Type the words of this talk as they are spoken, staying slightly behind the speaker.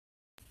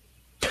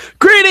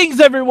Greetings,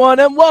 everyone,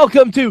 and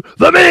welcome to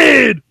the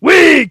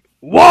Midweek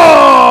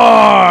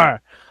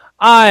War!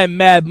 I'm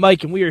Mad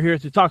Mike, and we are here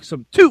to talk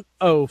some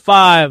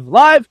 205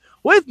 Live.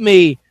 With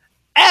me,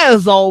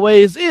 as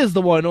always, is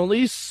the one and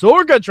only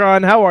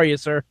Sorgatron. How are you,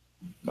 sir?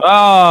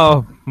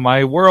 Oh,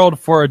 my world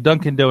for a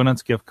Dunkin'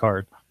 Donuts gift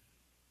card.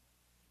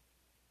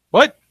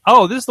 What?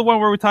 Oh, this is the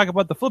one where we talk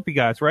about the flippy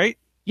guys, right?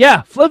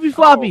 Yeah, Flippy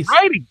Floppies.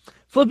 Alrighty.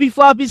 Flippy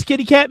Floppies,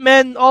 Kitty Cat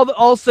Man,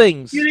 all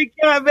things. Kitty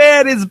Cat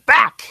Man is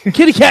back.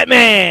 Kitty Cat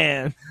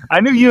Man!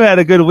 I knew you had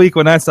a good week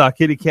when I saw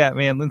Kitty Cat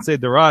Man, Lindsay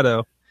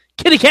Dorado.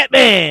 Kitty Cat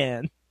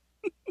Man!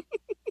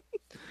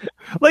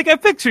 Like, I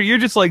picture you're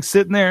just like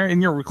sitting there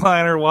in your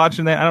recliner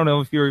watching that. I don't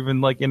know if you're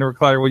even like in a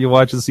recliner when you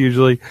watch this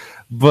usually,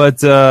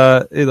 but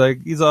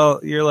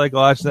you're like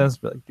watching this,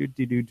 but like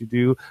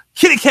do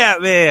Kitty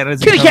Cat Man.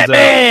 As Kitty Cat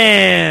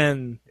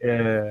Man!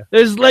 Yeah.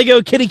 There's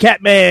Lego Kitty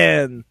Cat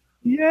Man!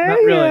 Yeah. Not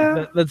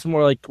really. Yeah. That's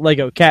more like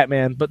Lego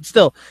Catman, but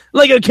still,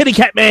 Lego Kitty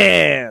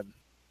Catman!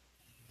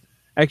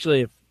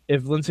 Actually,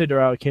 if Lindsay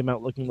Dorado came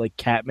out looking like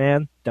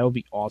Catman, that would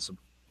be awesome.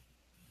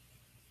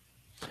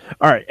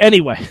 Alright,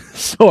 anyway,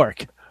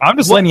 Sork. I'm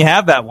just letting you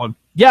have that one.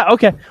 Yeah,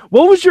 okay.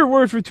 What was your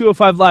word for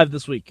 205 Live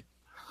this week?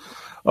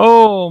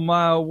 Oh,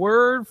 my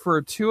word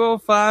for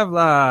 205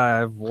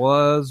 Live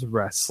was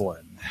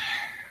wrestling.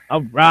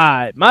 All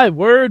right. My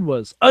word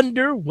was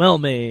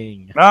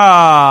underwhelming.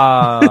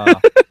 Ah.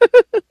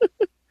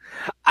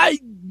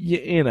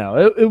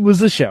 It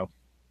was a show.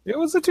 It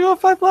was a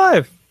 205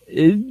 Live.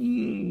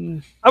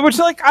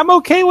 I'm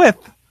okay with.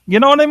 You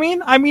know what I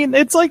mean? I mean,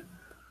 it's like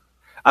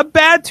a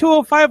bad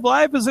 205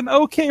 Live is an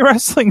okay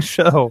wrestling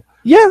show.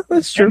 Yeah,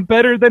 that's true. And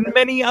better than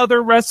many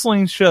other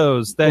wrestling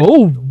shows. Far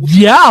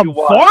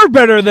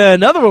better than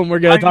another one we're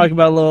going to talk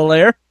about a little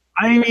later.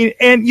 I mean,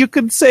 and you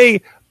could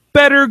say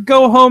better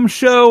go-home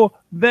show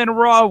than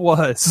Raw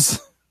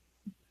was.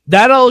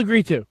 That I'll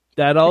agree to.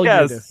 I would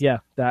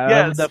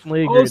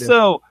definitely agree to.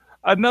 Also,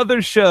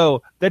 another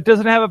show that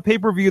doesn't have a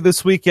pay-per-view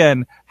this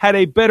weekend had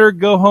a better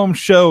go-home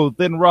show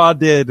than Raw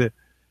did.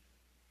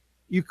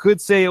 You could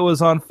say it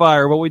was on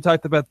fire, but we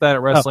talked about that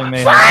at Wrestling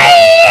Mayhem.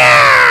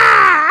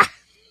 Fire!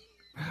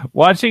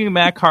 Watching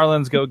Matt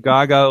Carlins go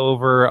gaga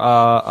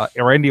over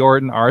Randy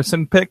Orton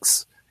arson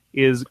picks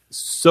is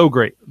so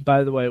great.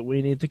 By the way,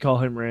 we need to call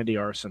him Randy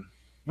Arson.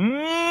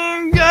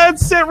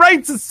 It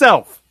writes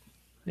itself.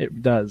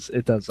 It does.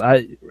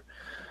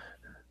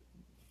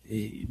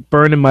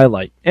 Burn in my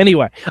light.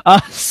 Anyway,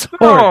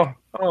 Sorg.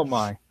 Oh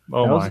my.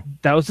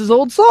 That was his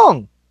old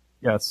song.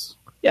 Yes.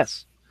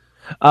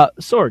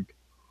 Sorg,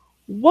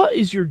 what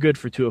is your good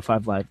for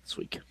 205 Live this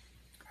week?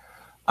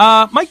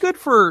 My good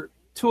for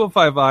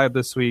 205 Live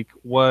this week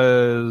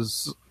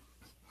was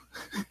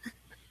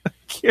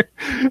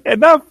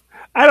enough.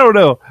 I don't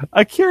know.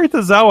 Akira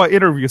Tozawa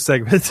interview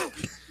segment.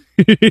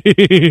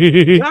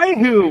 Guy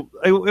who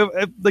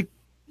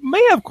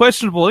may have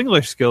questionable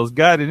English skills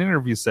got an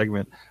interview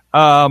segment.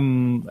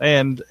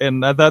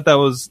 And I thought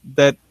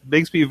that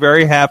makes me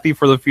very happy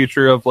for the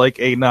future of like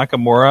a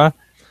Nakamura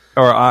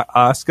or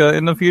Asuka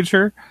in the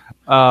future.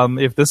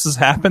 If this is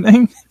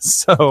happening,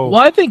 so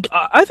well, I think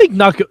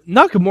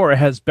Nakamura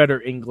has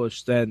better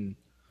English than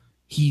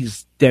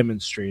he's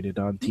demonstrated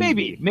on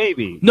TV.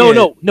 Maybe.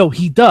 No,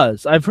 he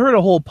does. I've heard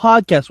a whole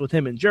podcast with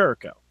him and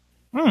Jericho.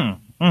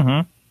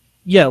 Mm-hmm.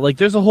 Yeah, like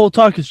there's a whole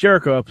Talk is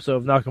Jericho episode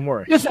of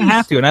Nakamura. He doesn't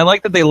have to, and I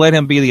like that they let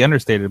him be the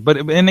understated. But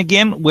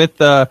again,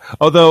 with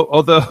although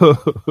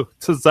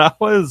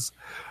Tozawa's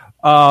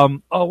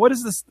what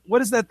is this?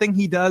 What is that thing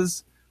he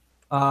does?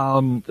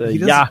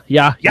 Yeah.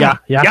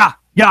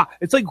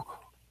 It's like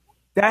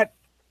that.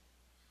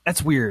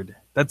 That's weird.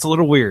 That's a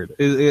little weird.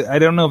 I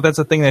don't know if that's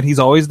a thing that he's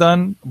always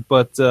done,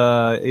 but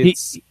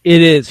it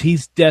is.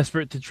 He's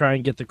desperate to try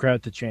and get the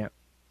crowd to chant.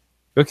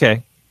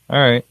 Okay. All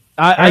right.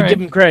 I give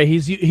him credit.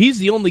 He's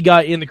the only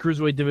guy in the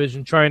Cruiserweight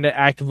division trying to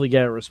actively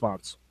get a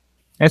response.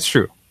 That's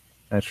true.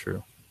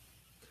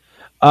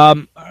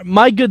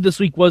 My good this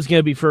week was going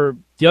to be for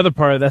the other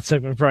part of that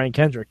segment, Brian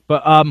Kendrick.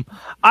 But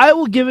I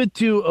will give it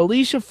to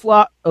Alicia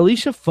Fox.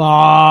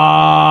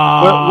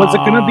 Was it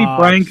going to be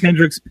Brian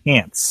Kendrick's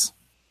pants?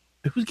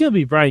 It was going to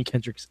be Brian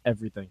Kendrick's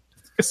everything.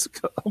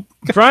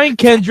 Brian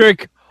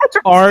Kendrick,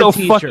 our so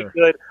teacher. Fucking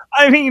good.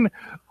 I mean,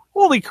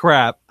 holy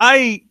crap.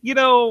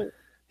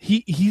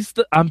 He's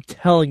the. I'm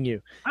telling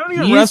you. I don't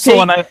even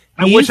wrestle, and I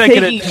wish I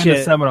could attend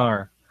a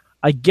seminar.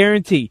 I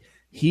guarantee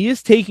he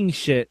is taking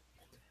shit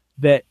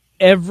that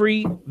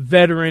every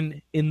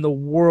veteran in the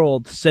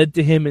world said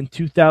to him in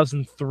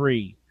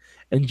 2003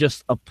 and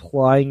just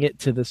applying it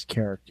to this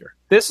character.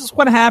 This is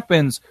what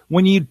happens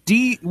when you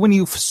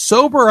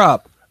sober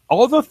up.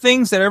 All the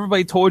things that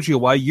everybody told you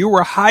while you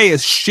were high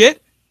as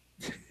shit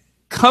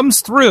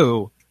comes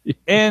through,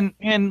 and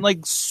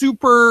like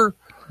super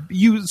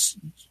you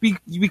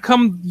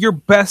become your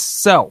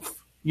best self.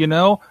 You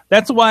know,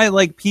 that's why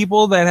like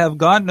people that have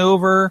gotten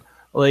over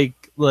like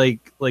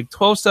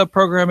 12-step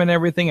program and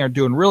everything are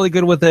doing really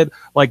good with it.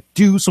 Like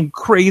do some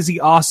crazy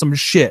awesome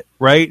shit,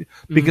 right?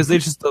 Because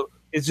it's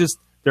just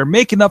They're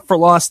making up for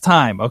lost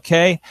time,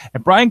 okay?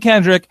 And Brian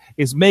Kendrick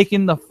is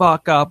making the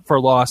fuck up for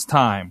lost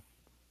time.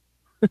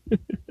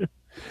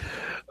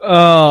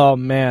 Oh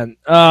man,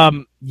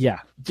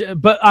 yeah,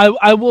 but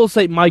I will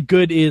say my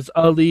good is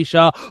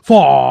Alicia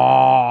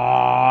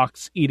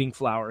Fox eating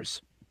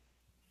flowers.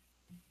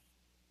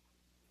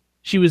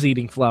 She was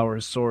eating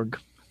flowers, Sorg.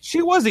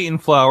 She was eating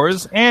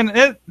flowers, and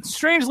it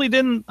strangely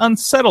didn't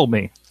unsettle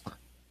me.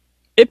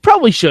 It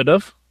probably should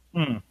have,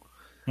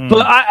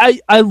 but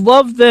I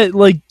love that.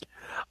 Like,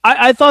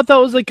 I thought that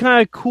was a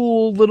kind of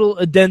cool little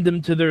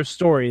addendum to their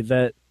story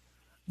that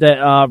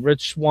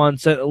Rich Swann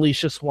sent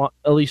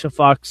Alicia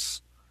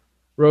Fox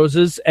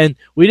roses, and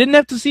we didn't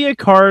have to see a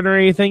card or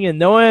anything, and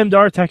Noah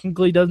Amdar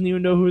technically doesn't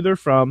even know who they're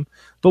from,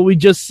 but we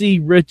just see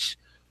Rich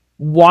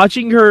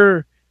watching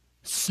her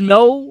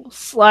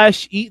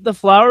smell/eat the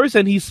flowers,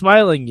 and he's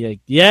smiling.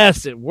 Like,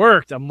 yes, it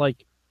worked. I'm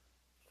like,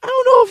 I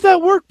don't know if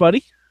that worked,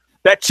 buddy.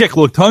 That chick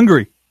looked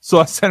hungry, so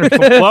I sent her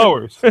some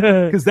flowers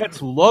because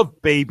that's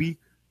love, baby.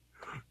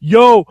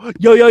 Yo!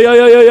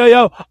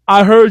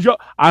 I heard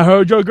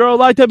your girl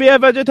like to be a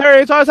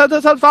vegetarian, so I sent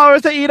her some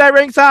flowers to eat at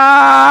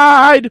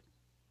ringside.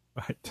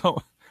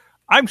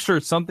 I'm sure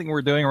something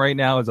we're doing right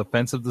now is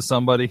offensive to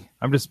somebody.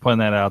 I'm just putting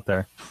that out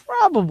there.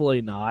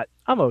 Probably not.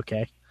 I'm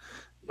okay.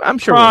 I'm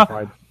sure we're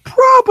fine.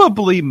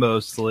 Probably,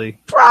 mostly.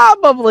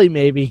 Probably,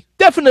 maybe.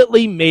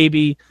 Definitely,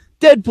 maybe.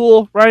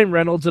 Deadpool, Ryan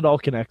Reynolds, it all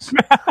connects.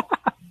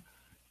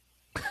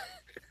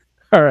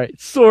 All right,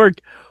 Sorg,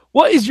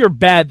 what is your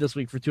bad this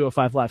week for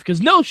 205 Live?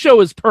 Because no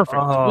show is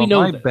perfect. We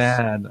know my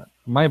this.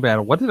 My bad.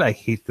 What did I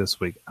hate this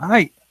week?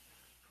 Hold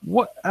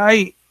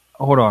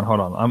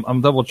on.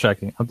 I'm double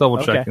checking.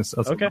 Okay.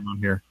 Something on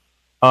here.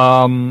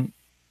 Do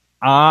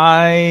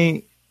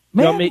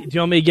you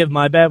want me to give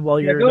my bad while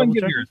you're go and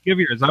double give yours. Give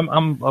yours.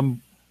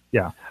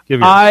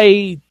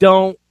 I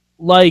don't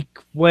like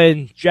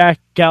when Jack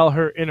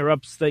Gallagher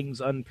interrupts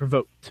things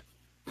unprovoked.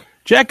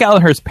 Jack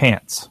Gallagher's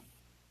pants.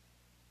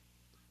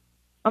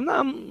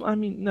 No. I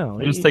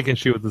just take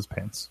issue with his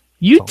pants.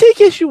 You take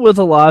issue with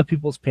a lot of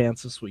people's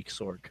pants this week,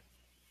 Sorg.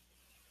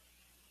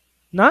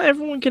 Not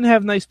everyone can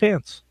have nice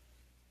pants.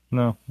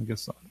 No, I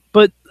guess not.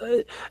 But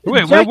wait,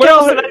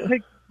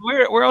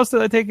 where else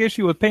did I take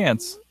issue with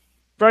pants?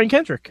 Brian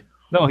Kendrick.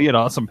 No, he had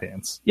awesome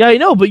pants. Yeah, I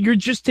know, but you're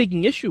just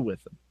taking issue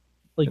with them.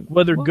 Like,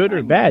 whether good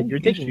or bad, you're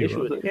taking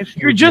issue with it.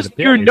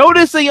 You're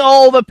noticing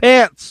all the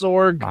pants,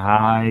 Sorg.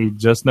 I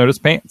just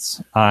noticed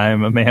pants.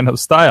 I'm a man of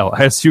style,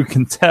 as you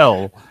can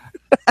tell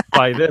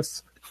by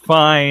this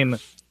fine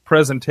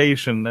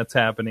presentation that's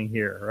happening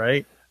here,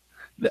 right?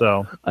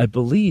 So I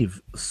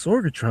believe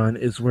Sorgatron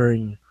is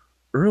wearing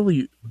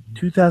early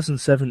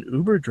 2007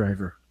 Uber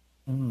driver.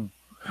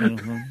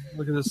 Mm-hmm.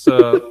 Look at this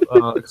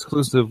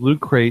exclusive Loot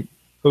Crate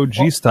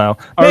OG style.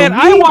 Man,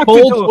 I walked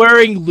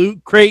wearing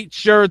Loot Crate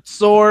shirts,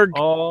 Sorg.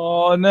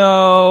 Oh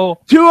no!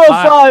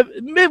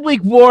 205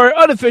 Midweek War,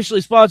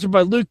 unofficially sponsored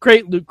by Loot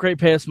Crate. Loot Crate,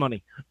 pay us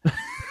money.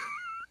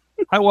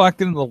 I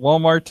walked into the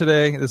Walmart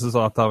today. This is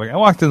off topic. I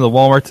walked into the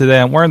Walmart today.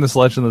 I'm wearing this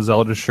Legend of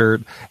Zelda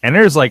shirt, and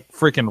there's like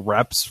freaking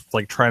reps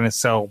like trying to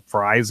sell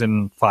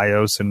Verizon,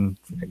 Fios, and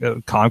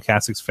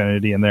Comcast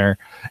Xfinity in there.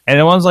 And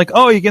everyone's like,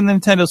 "Oh, you getting the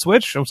Nintendo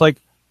Switch?" I was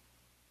like,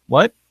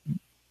 "What?"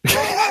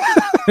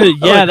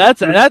 Yeah,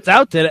 that's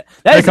out today.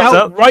 That is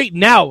out right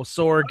now,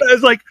 Sorg. I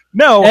was like,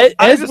 "No."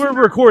 As we're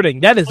recording,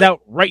 that is out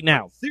right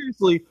now.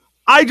 Seriously,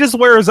 I just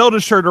wear a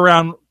Zelda shirt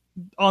around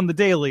on the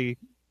daily.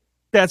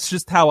 That's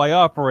just how I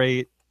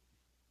operate.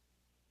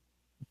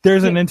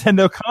 There's a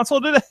Nintendo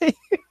console today.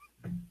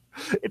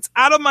 It's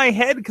out of my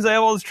head because I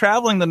was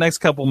traveling the next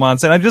couple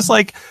months, and I just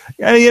like,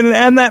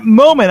 and that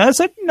moment, I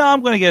said, "No,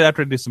 I'm going to get it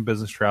after I do some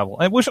business travel."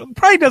 And which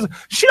probably doesn't.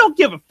 She don't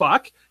give a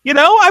fuck, you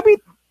know. I mean,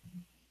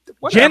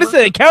 whatever. Janice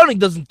in accounting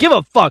doesn't give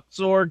a fuck,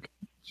 Sorg.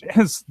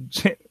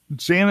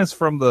 Janice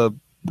from the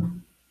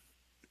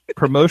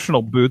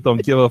promotional booth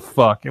don't give a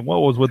fuck. And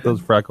what was with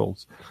those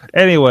freckles?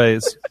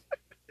 Anyways,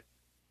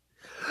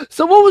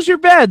 so what was your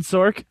bad,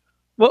 Sorg?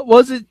 What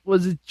was it?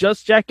 Was it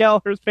just Jack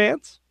Gallagher's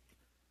pants?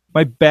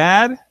 My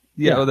bad?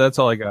 Yeah, well, that's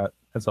all I got.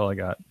 That's all I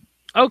got.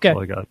 Okay. That's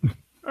all I got.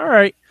 All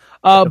right.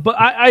 But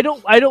I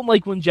don't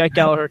like when Jack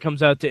Gallagher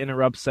comes out to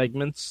interrupt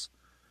segments.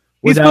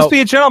 He's supposed to be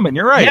a gentleman.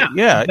 You're right.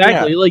 Yeah,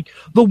 exactly. Yeah. Like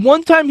the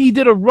one time he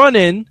did a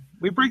run-in,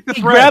 we break the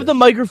he thread. grabbed the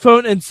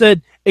microphone and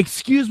said,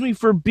 "Excuse me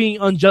for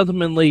being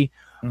ungentlemanly,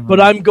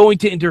 but I'm going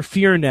to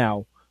interfere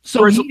now."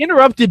 So he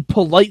interrupted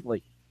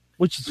politely,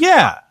 which is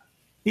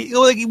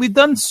we've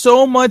done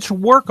so much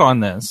work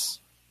on this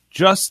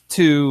just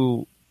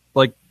to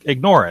like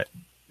ignore it.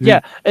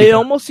 Yeah, it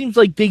almost seems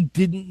like they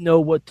didn't know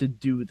what to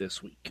do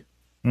this week.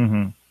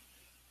 Mm-hmm.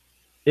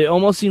 It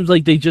almost seems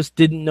like they just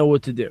didn't know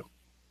what to do.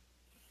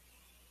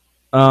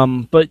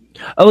 But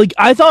like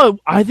I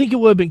think it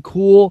would have been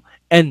cool,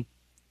 and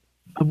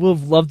I would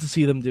have loved to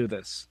see them do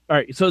this. All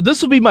right, so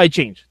this will be my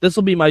change.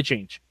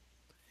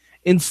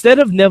 Instead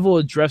of Neville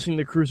addressing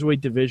the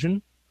Cruiserweight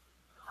division,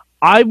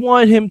 I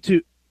want him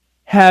to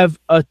have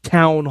a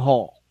town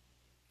hall.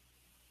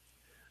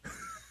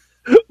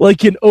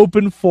 Like an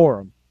open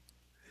forum.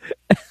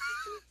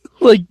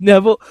 Like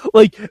Neville,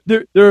 like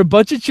there are a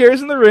bunch of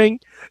chairs in the ring.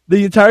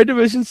 The entire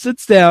division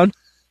sits down,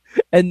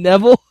 and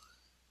Neville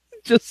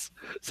just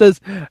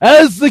says,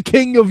 "As the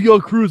king of your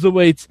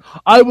cruiserweights,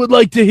 I would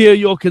like to hear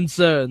your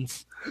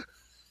concerns."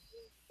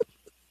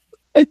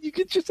 And you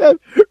could just have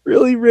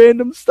really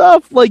random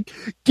stuff, like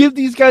give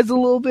these guys a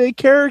little bit of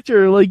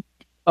character, like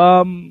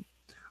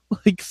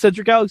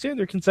Cedric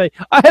Alexander can say,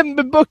 "I haven't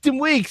been booked in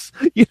weeks,"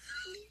 you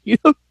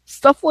know,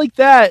 stuff like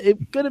that.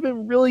 It could have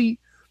been really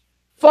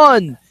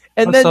fun.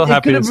 And I'm then so it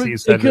happy could to have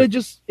see it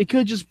could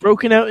have just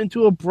broken out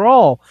into a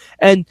brawl,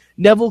 and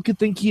Neville could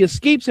think he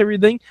escapes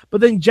everything, but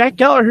then Jack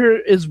Gallagher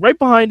is right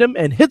behind him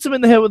and hits him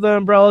in the head with an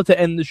umbrella to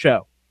end the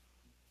show.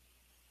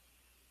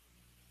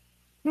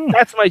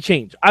 That's my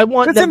change. I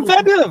want That's Neville.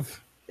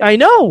 inventive. I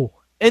know,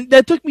 and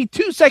that took me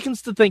 2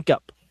 seconds to think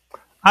up.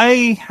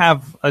 I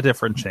have a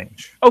different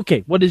change.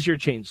 Okay, what is your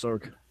change,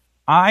 Sorg?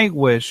 I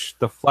wish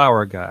the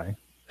flower guy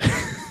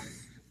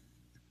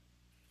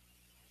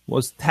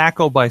was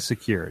tackled by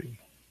security.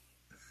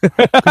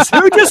 Because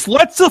who just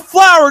lets the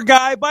flower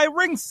guy by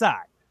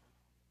ringside?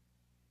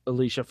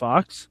 Alicia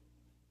Fox?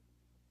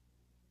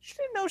 She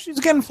didn't know she was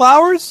getting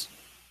flowers.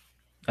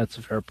 That's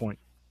a fair point.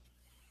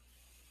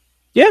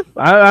 Yeah,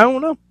 I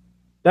don't know.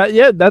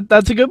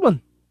 That's a good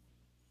one.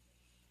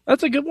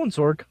 That's a good one,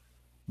 Sorg.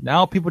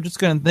 Now people are just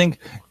going to think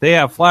they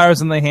have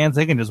flowers in their hands.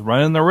 They can just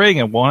run in the ring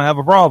and won't have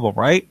a problem,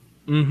 right?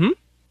 Mm-hmm.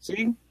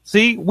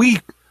 See,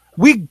 we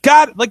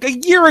got, like a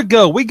year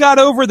ago, we got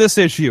over this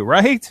issue,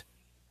 right?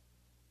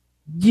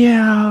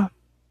 Yeah.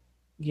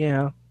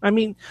 I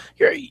mean,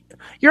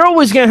 you're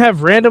always gonna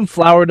have random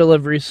flower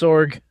deliveries,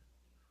 Sorg.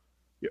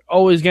 You're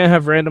always gonna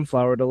have random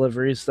flower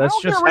deliveries. That's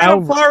just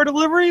how flower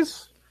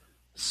deliveries.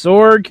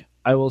 Sorg,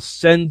 I will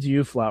send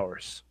you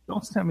flowers.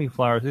 Don't send me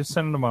flowers. Just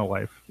send them to my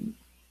wife.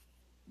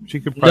 She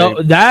could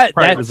probably. No, that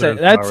flowers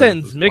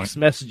sends mixed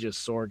messages,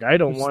 Sorg. I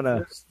don't want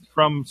to.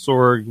 From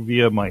Sorg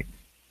via Mike.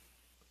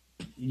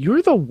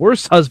 You're the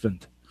worst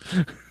husband.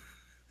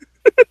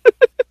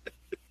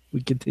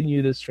 We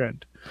continue this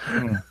trend.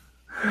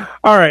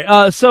 All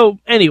right. So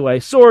anyway,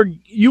 Sorg,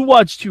 you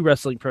watched 2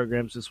 wrestling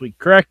programs this week,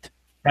 correct?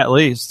 At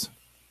least.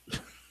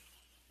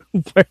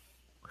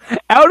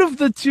 Out of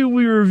the 2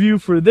 we review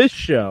for this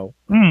show,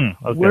 Okay.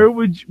 where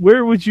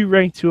would you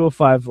rank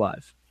 205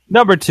 Live?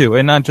 Number 2,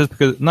 and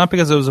not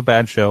because it was a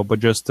bad show,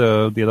 but just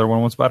the other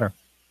one was better.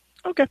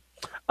 Okay.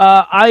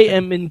 I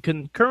am in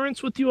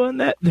concurrence with you on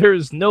that. There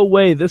is no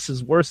way this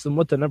is worse than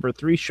what the number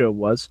 3 show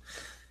was.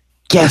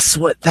 Guess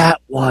what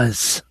that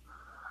was?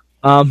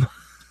 Lucha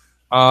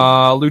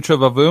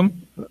Vavoom?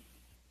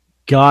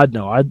 God,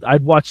 no.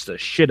 I'd watch the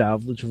shit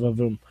out of Lucha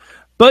Vavoom.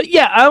 But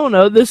yeah, I don't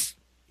know. This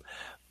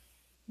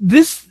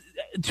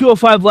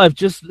 205 Live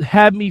just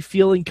had me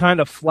feeling kind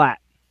of flat.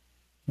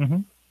 Mm-hmm.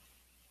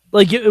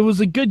 Like it was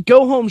a good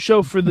go home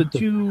show for the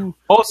 2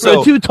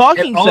 Also, 2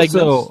 talking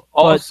segments.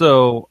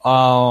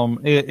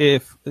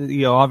 If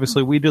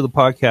obviously we do the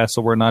podcast,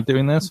 so we're not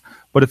doing this.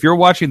 But if you're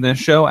watching this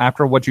show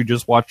after what you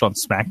just watched on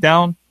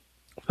SmackDown,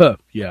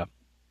 yeah,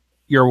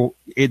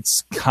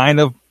 it's kind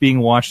of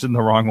being watched in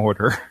the wrong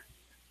order.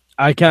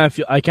 I kind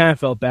of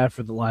felt bad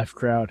for the live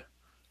crowd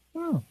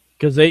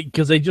because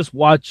they just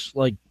watch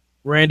like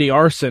Randy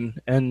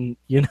Orton and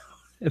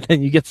and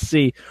then you get to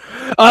see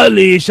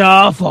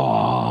Alicia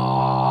Fox.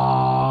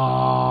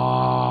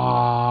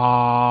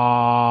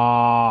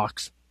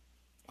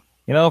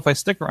 If I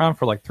stick around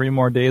for like 3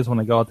 more days when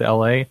I go out to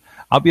LA,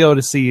 I'll be able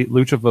to see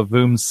Lucha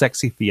Vavoom's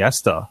Sexy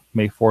Fiesta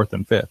May 4th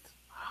and 5th.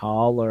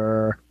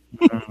 Holler.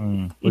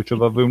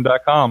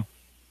 LuchaVavoom.com.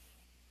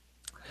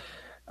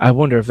 I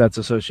wonder if that's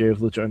associated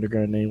with Lucha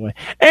Underground anyway.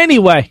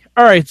 Anyway,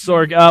 all right,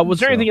 Sorg. Was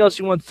there anything else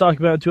you want to talk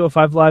about in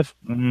 205 Live?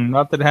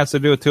 Not that it has to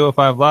do with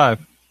 205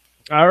 Live.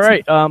 All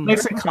right.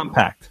 Nice and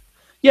compact.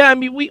 Yeah, I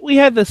mean, we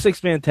had the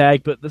 6-man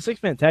tag, but the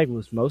 6-man tag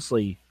was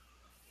mostly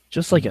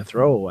just like a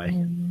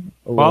throwaway.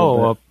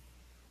 Follow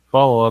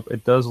up.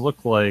 It does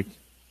look like.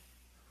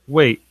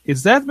 Wait,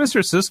 is that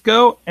Mr.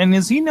 Cisco? And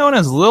is he known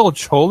as Lil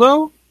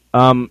Cholo?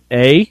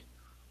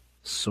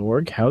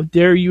 Sorg, how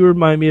dare you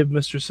remind me of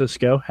Mr.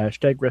 Cisco?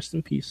 # rest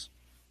in peace.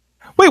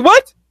 Wait,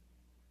 what?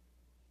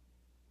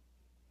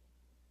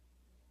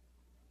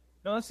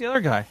 No, that's the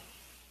other guy.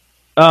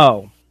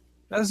 Oh.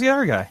 That's the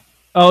other guy.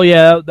 Oh,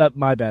 yeah, that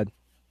my bad.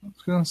 I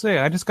was going to say,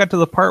 I just got to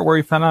the part where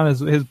he found out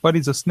his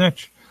buddy's a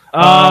snitch.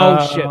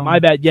 Oh, shit, my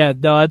bad. Yeah,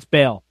 no, that's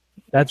Bale.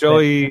 That's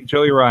Joey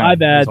Ryan. My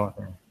bad.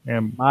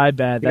 And my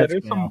bad. Yeah, That's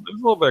there's a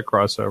little bit of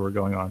crossover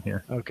going on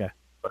here. Okay.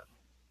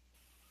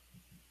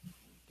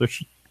 But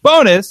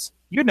bonus,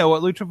 you know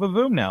what Lucha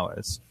Vavoom now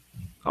is.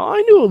 Oh,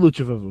 I knew what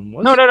Lucha Vavoom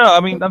was. No. I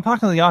mean, I'm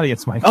talking to the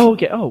audience, Mike. Oh,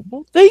 okay. Oh,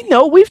 well, they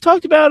know. We've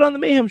talked about it on the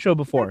Mayhem Show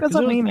before. That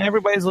doesn't mean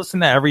everybody's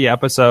listening to every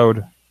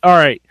episode. All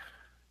right.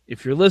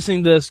 If you're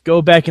listening to this,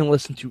 go back and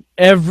listen to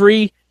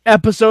every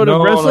episode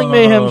of Wrestling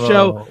Mayhem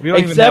Show,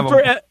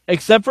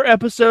 except for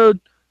episode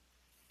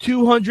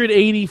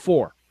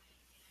 284.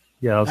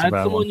 Yeah, that was a bad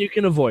That's the one. one you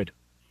can avoid.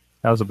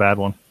 That was a bad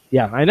one.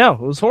 Yeah, I know.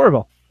 It was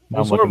horrible. It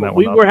was horrible.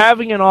 We up. were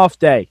having an off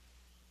day.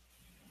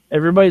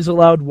 Everybody's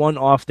allowed one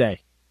off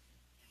day.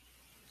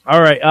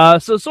 All right.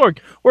 So Sorg,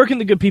 where can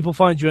the good people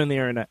find you on the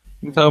internet?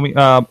 You can tell me,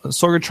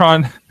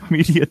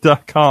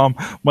 sorgatronmedia.com,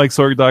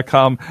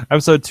 MikeSorg.com.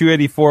 Episode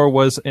 284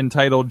 was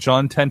entitled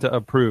John Tenta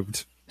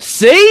Approved.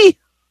 See?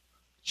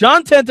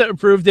 John Tenta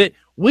approved it.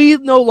 We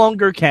no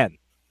longer can.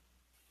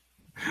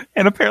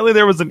 And apparently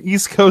there was an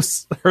East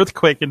Coast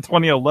earthquake in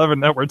 2011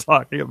 that we're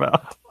talking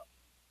about.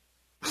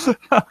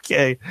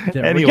 Okay.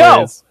 There we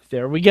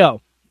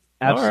go.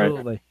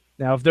 Absolutely. Right.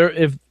 Now,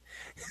 if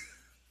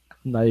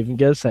I'm not even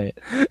gonna say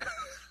it.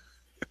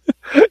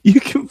 You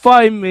can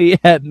find me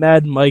at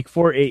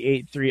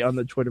MadMike4883 on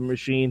the Twitter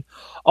machine.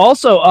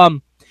 Also,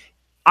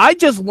 I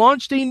just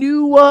launched a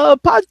new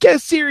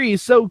podcast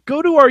series, so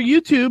go to our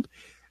YouTube,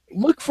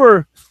 look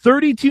for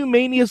 32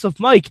 Manias of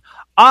Mike.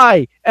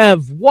 I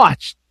have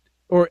watched,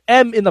 or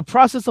am in the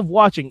process of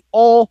watching,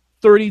 all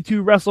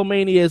 32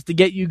 WrestleManias to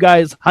get you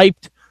guys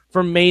hyped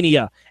for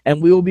Mania,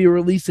 and we will be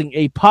releasing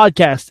a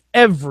podcast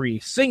every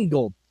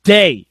single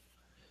day.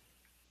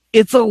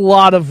 It's a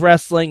lot of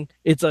wrestling.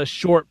 It's a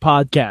short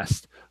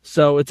podcast.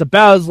 So it's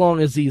about as long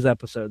as these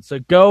episodes. So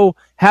go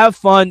have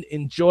fun,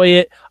 enjoy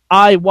it.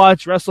 I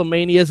watch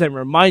WrestleManias and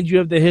remind you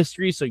of the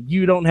history so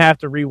you don't have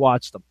to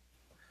rewatch them.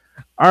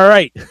 All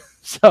right.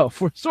 So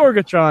for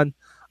Sorgatron,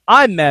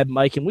 I'm Mad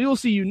Mike, and we will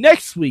see you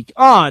next week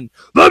on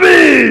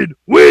The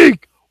Midweek